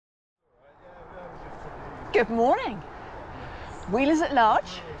Good morning. Wheelers at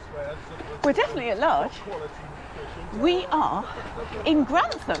large? We're definitely at large. We are in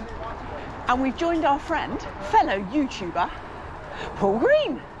Grantham and we've joined our friend, fellow YouTuber, Paul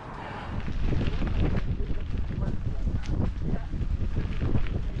Green.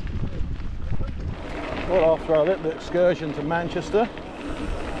 Well, after our little excursion to Manchester,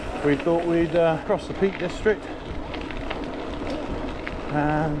 we thought we'd cross the Peak District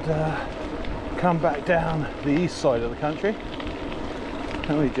and come back down the east side of the country,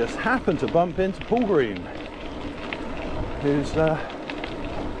 and we just happened to bump into Paul Green, who's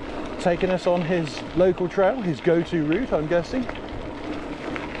taken us on his local trail, his go-to route, I'm guessing,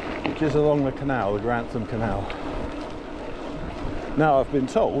 which is along the canal, the Grantham Canal. Now, I've been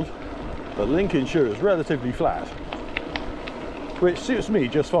told that Lincolnshire is relatively flat, which suits me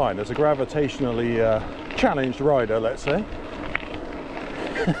just fine as a gravitationally challenged rider, let's say.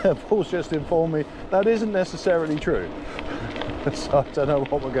 Paul's just informed me that isn't necessarily true. So I don't know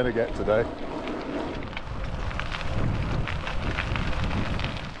what we're going to get today.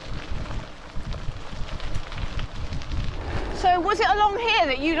 So was it along here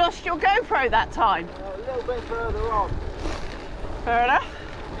that you lost your GoPro that time? A little bit further on. Fair enough.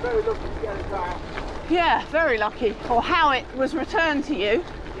 Very lucky to get it back. Yeah, very lucky. Or how it was returned to you.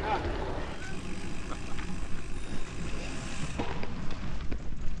 Yeah.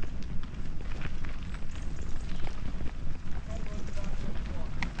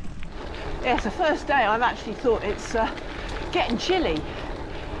 Yeah, it's the first day I've actually thought it's getting chilly.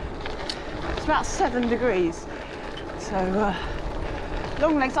 It's about 7 degrees. So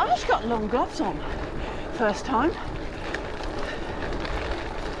long legs. I've just got long gloves on. First time.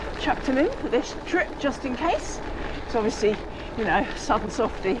 Chucked them in for this trip just in case. It's obviously, you know, southern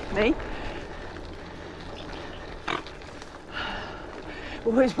softy me.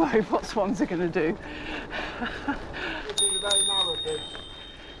 Always worried what swans are going to do. This is a very narrow bit.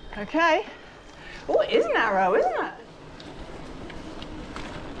 Okay. Oh, it is narrow, isn't it?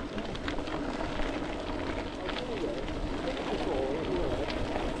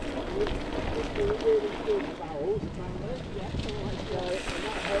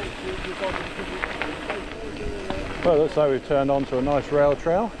 Well, looks like we've turned onto a nice rail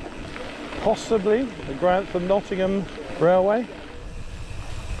trail, possibly the Grantham-Nottingham Railway.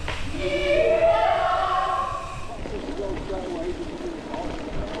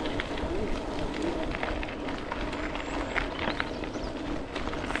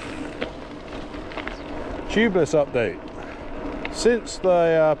 Tubeless update. Since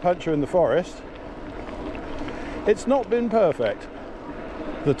the puncture in the forest, it's not been perfect.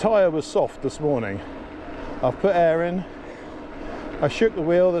 The tyre was soft this morning. I've put air in, I shook the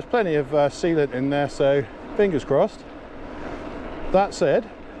wheel, there's plenty of sealant in there, so fingers crossed. That said,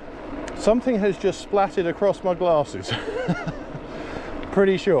 something has just splattered across my glasses.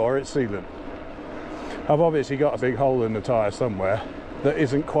 Pretty sure it's sealant. I've obviously got a big hole in the tyre somewhere that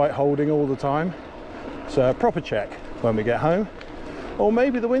isn't quite holding all the time. So a proper check when we get home, or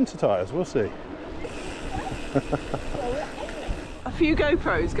maybe the winter tyres, we'll see. A few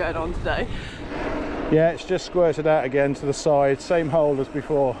GoPros going on today. Yeah, it's just squirted out again to the side, same hole as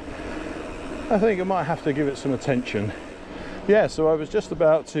before. I think I might have to give it some attention. Yeah, so I was just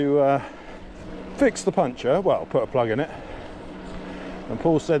about to fix the puncture, well, put a plug in it. And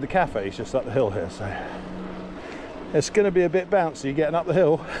Paul said the cafe is just up the hill here, so it's going to be a bit bouncy getting up the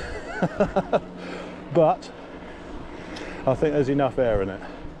hill. But I think there's enough air in it.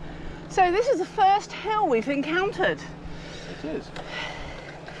 So this is the first hill we've encountered. It is.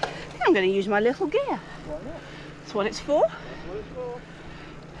 I think I'm going to use my little gear. Why not? That's what it's for. That's what it's for.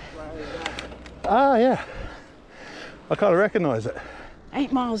 Where is that? Ah, yeah. I kind of recognise it.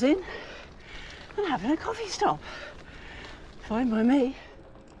 8 miles in and having a coffee stop. Fine by me.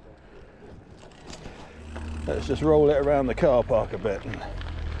 Let's just roll it around the car park a bit and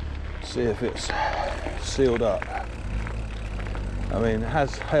see if it's sealed up. I mean, it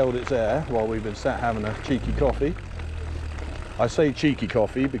has held its air while we've been sat having a cheeky coffee. I say cheeky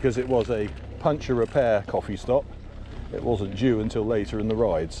coffee because it was a puncture repair coffee stop. It wasn't due until later in the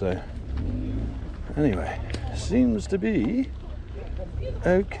ride, so anyway, seems to be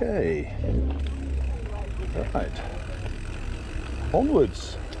okay. Right,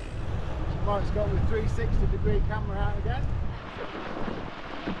 onwards. Mike's got the 360-degree camera out again.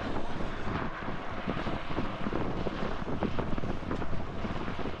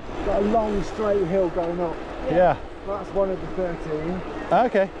 Got a long straight hill going up. Yeah. That's one of the 13.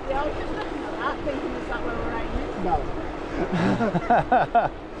 Okay. Yeah, I was just looking at that, thinking, is that where we're aiming?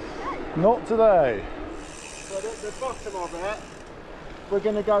 No. Not today. But at the bottom of it, we're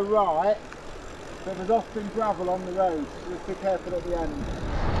going to go right, So there's often gravel on the road, so just be careful at the end.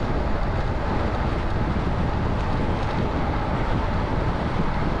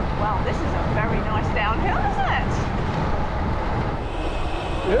 Wow, this is a very nice downhill, isn't it?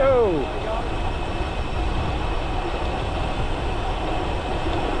 Yo!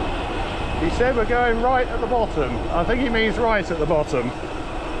 He said we're going right at the bottom. I think he means right at the bottom.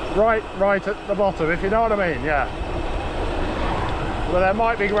 Right at the bottom, if you know what I mean, yeah. Well, there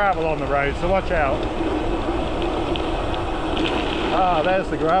might be gravel on the road, so watch out. Ah, there's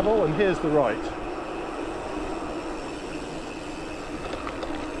the gravel, and here's the right.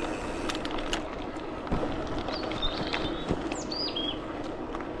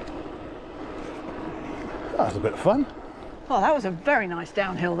 That was a bit of fun. Well, that was a very nice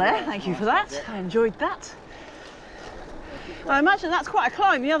downhill there. Thank you for that. I enjoyed that. I imagine that's quite a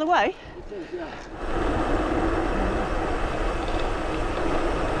climb the other way. It is, yeah.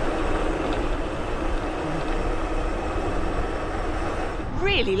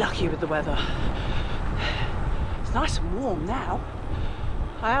 Really lucky with the weather. It's nice and warm now.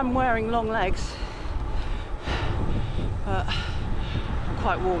 I am wearing long legs, but I'm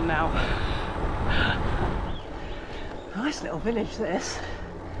quite warm now. Nice little village this.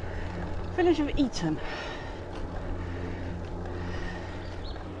 Village of Eton.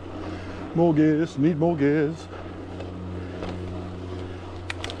 More gears, need more gears.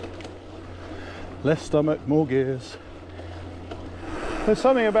 Less stomach, more gears. There's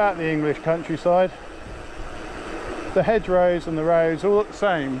something about the English countryside. The hedgerows and the roads all look the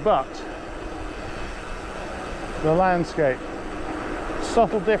same, but the landscape,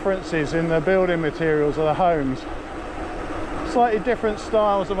 subtle differences in the building materials of the homes, slightly different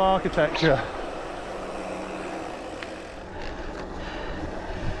styles of architecture.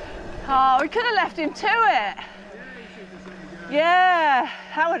 Oh, we could have left him to it. Yeah,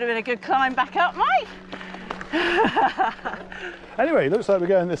 that would have been a good climb back up, mate. Anyway, looks like we're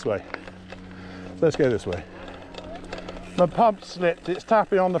going this way. Let's go this way. My pump slipped, it's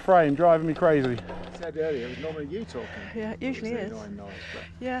tapping on the frame, driving me crazy. I said earlier, it was normally you talking. Yeah, it usually is. Annoying noise, but...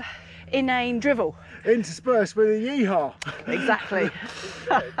 Yeah, inane drivel. Interspersed with a yeehaw. Exactly. He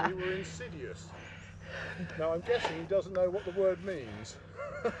said we were insidious. Now I'm guessing he doesn't know what the word means.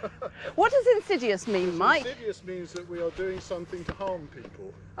 What does insidious mean, Mike? Insidious means that we are doing something to harm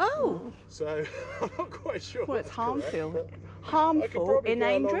people. Oh. So I'm not quite sure. Well, it's harmful. Correct, Harmful,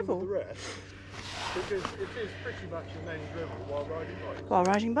 inane with drivel. the rest, because it is pretty much inane drivel while riding bikes. While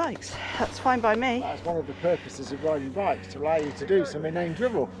riding bikes. That's fine by me. That's one of the purposes of riding bikes, to allow you to do some inane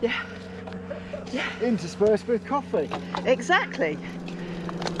drivel. Yeah. Yeah. Interspersed with coffee. Exactly.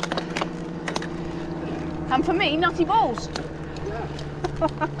 And for me, nutty balls. Yeah.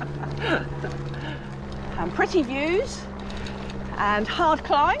 And pretty views, and hard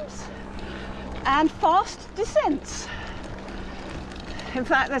climbs, and fast descents. In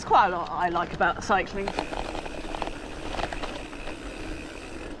fact, there's quite a lot I like about cycling.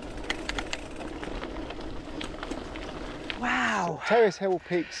 Wow. Terrace Hill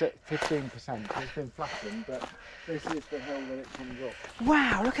peaks at 15%. It's been flattened, but this is the hill that it comes up.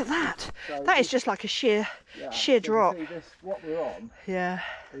 Wow, look at that. So That is just like a sheer drop. So you see this, what we're on, Yeah.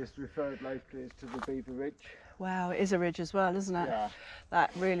 is referred locally as to the Belvoir Ridge. Wow, it is a ridge as well, isn't it? Yeah.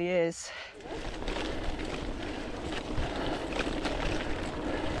 That really is.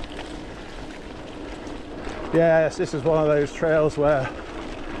 Yes, this is one of those trails where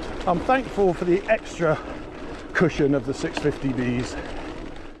I'm thankful for the extra cushion of the 650Bs.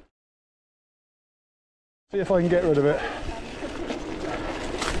 See if I can get rid of it.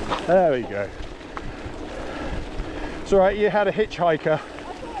 There we go. It's all right, you had a hitchhiker.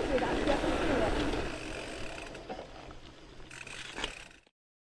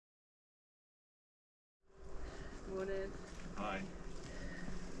 Morning. Hi.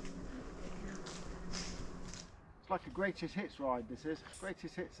 It's like a greatest hits ride, this is.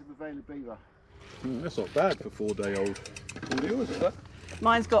 Greatest hits of the Vale of Belvoir. That's not bad for 4-day-old audio, is it?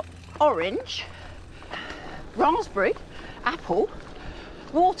 Mine's got orange, raspberry, apple,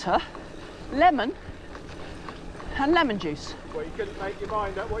 water, lemon, and lemon juice. Well, you couldn't make your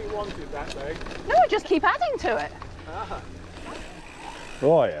mind up what you wanted that day. No, I just keep adding to it.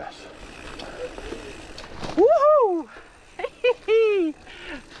 Oh, yes. Woohoo!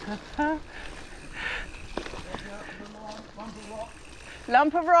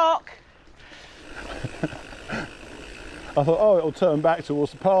 Lump of rock. I thought, oh, it'll turn back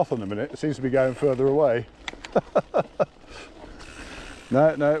towards the path in a minute. It seems to be going further away.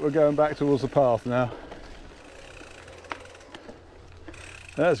 No, we're going back towards the path now.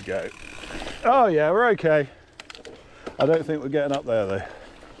 Let's go. Oh yeah, we're okay. I don't think we're getting up there though.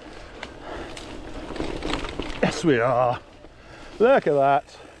 Yes, we are. Look at that.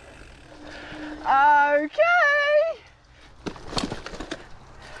 Okay.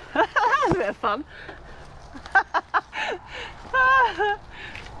 That was a bit of fun.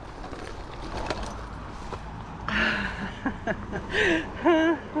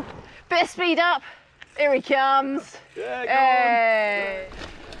 Bit of speed up. Here he comes. Yeah, go Hey.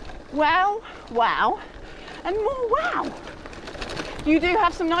 Wow, wow, and more wow. You do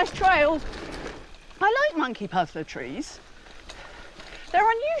have some nice trails. I like monkey puzzler trees. They're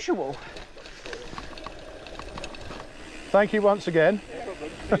unusual. Thank you once again.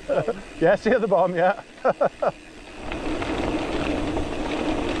 Yeah, see you at the bottom, yeah.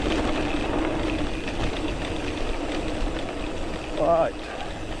 Right.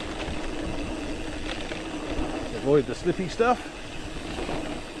 Avoid the slippy stuff.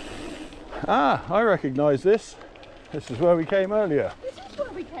 Ah, I recognise this. This is where we came earlier. This is where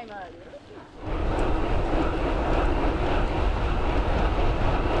we came earlier.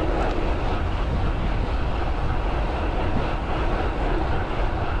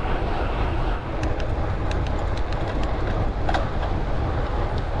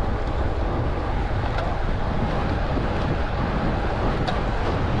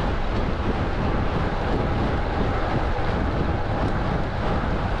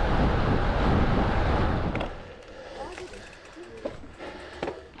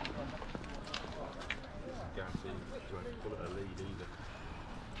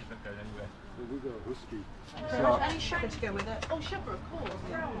 Any sugar to go with it? Oh, sugar, of course.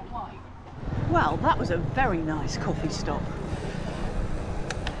 Yeah. Well, that was a very nice coffee stop.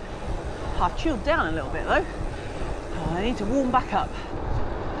 I've chilled down a little bit though. I need to warm back up.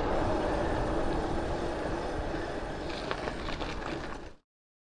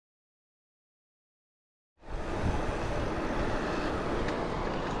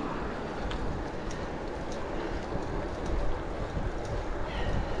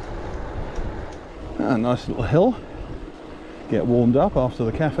 A nice little hill. Get warmed up after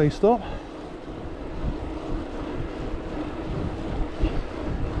the cafe stop.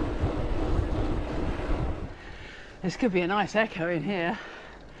 This could be a nice echo in here.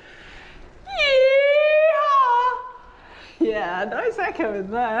 Yeah, nice echo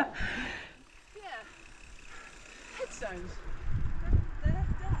in there. Yeah, headstones.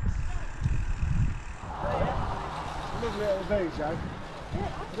 Lovely little view, Joe.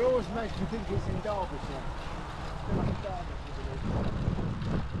 It always makes me think it's in Derbyshire.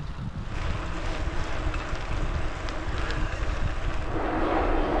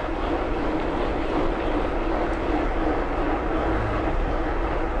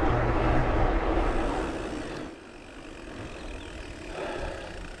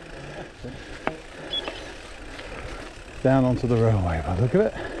 Down onto the railway by the look of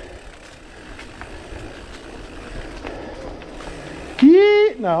it.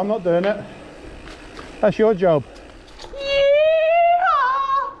 Yee! No, I'm not doing it. That's your job.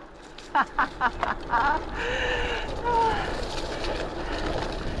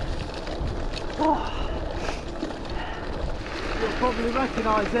 You'll probably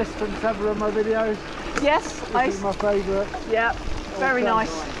recognise this from several of my videos. Yes, This is my favourite. Yeah, very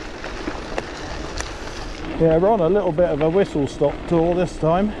nice. Yeah, we're on a little bit of a whistle stop tour this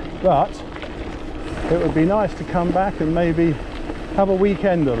time, but it would be nice to come back and maybe have a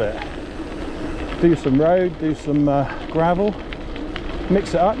weekend of it. Do some road, do some gravel,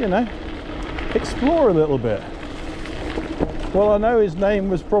 mix it up, you know, explore a little bit. Well, I know his name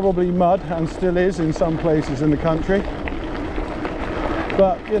was probably Mud and still is in some places in the country,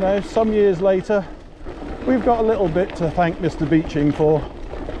 but you know, some years later we've got a little bit to thank Mr. Beeching for.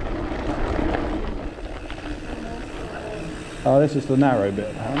 Oh, this is the narrow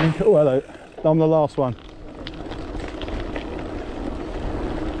bit. Oh, hello. I'm the last one.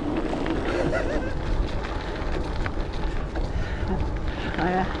 Oh,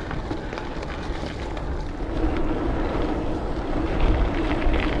 yeah.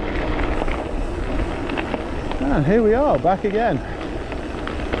 And here we are, back again.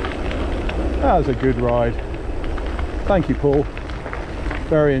 That was a good ride. Thank you, Paul.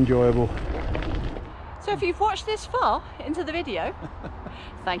 Very enjoyable. So if you've watched this far into the video,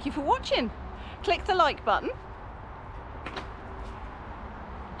 thank you for watching. Click the like button.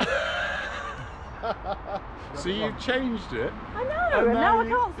 So you've changed it? I know, and now I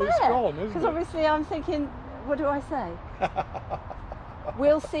can't say it's it. gone, isn't Because it? obviously I'm thinking, what do I say?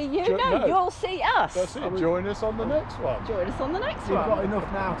 We'll see you. No, you'll see us. That's it. Join us on the next one. Join us on the next You've one. got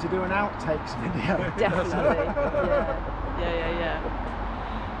enough now to do an outtakes video. Definitely. Yeah.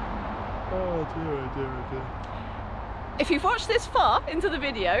 Oh dear, oh dear, oh dear. If you've watched this far into the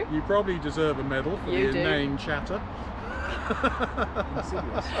video, You probably deserve a medal for You the do. inane chatter.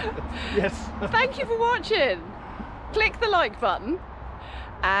 Yes. thank you for watching. Click the like button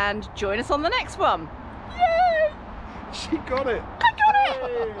and join us on the next one. Yay! She got it. I got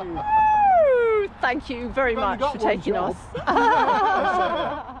it! Hey. Woo! Thank you very You've only much got for one taking job.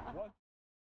 us.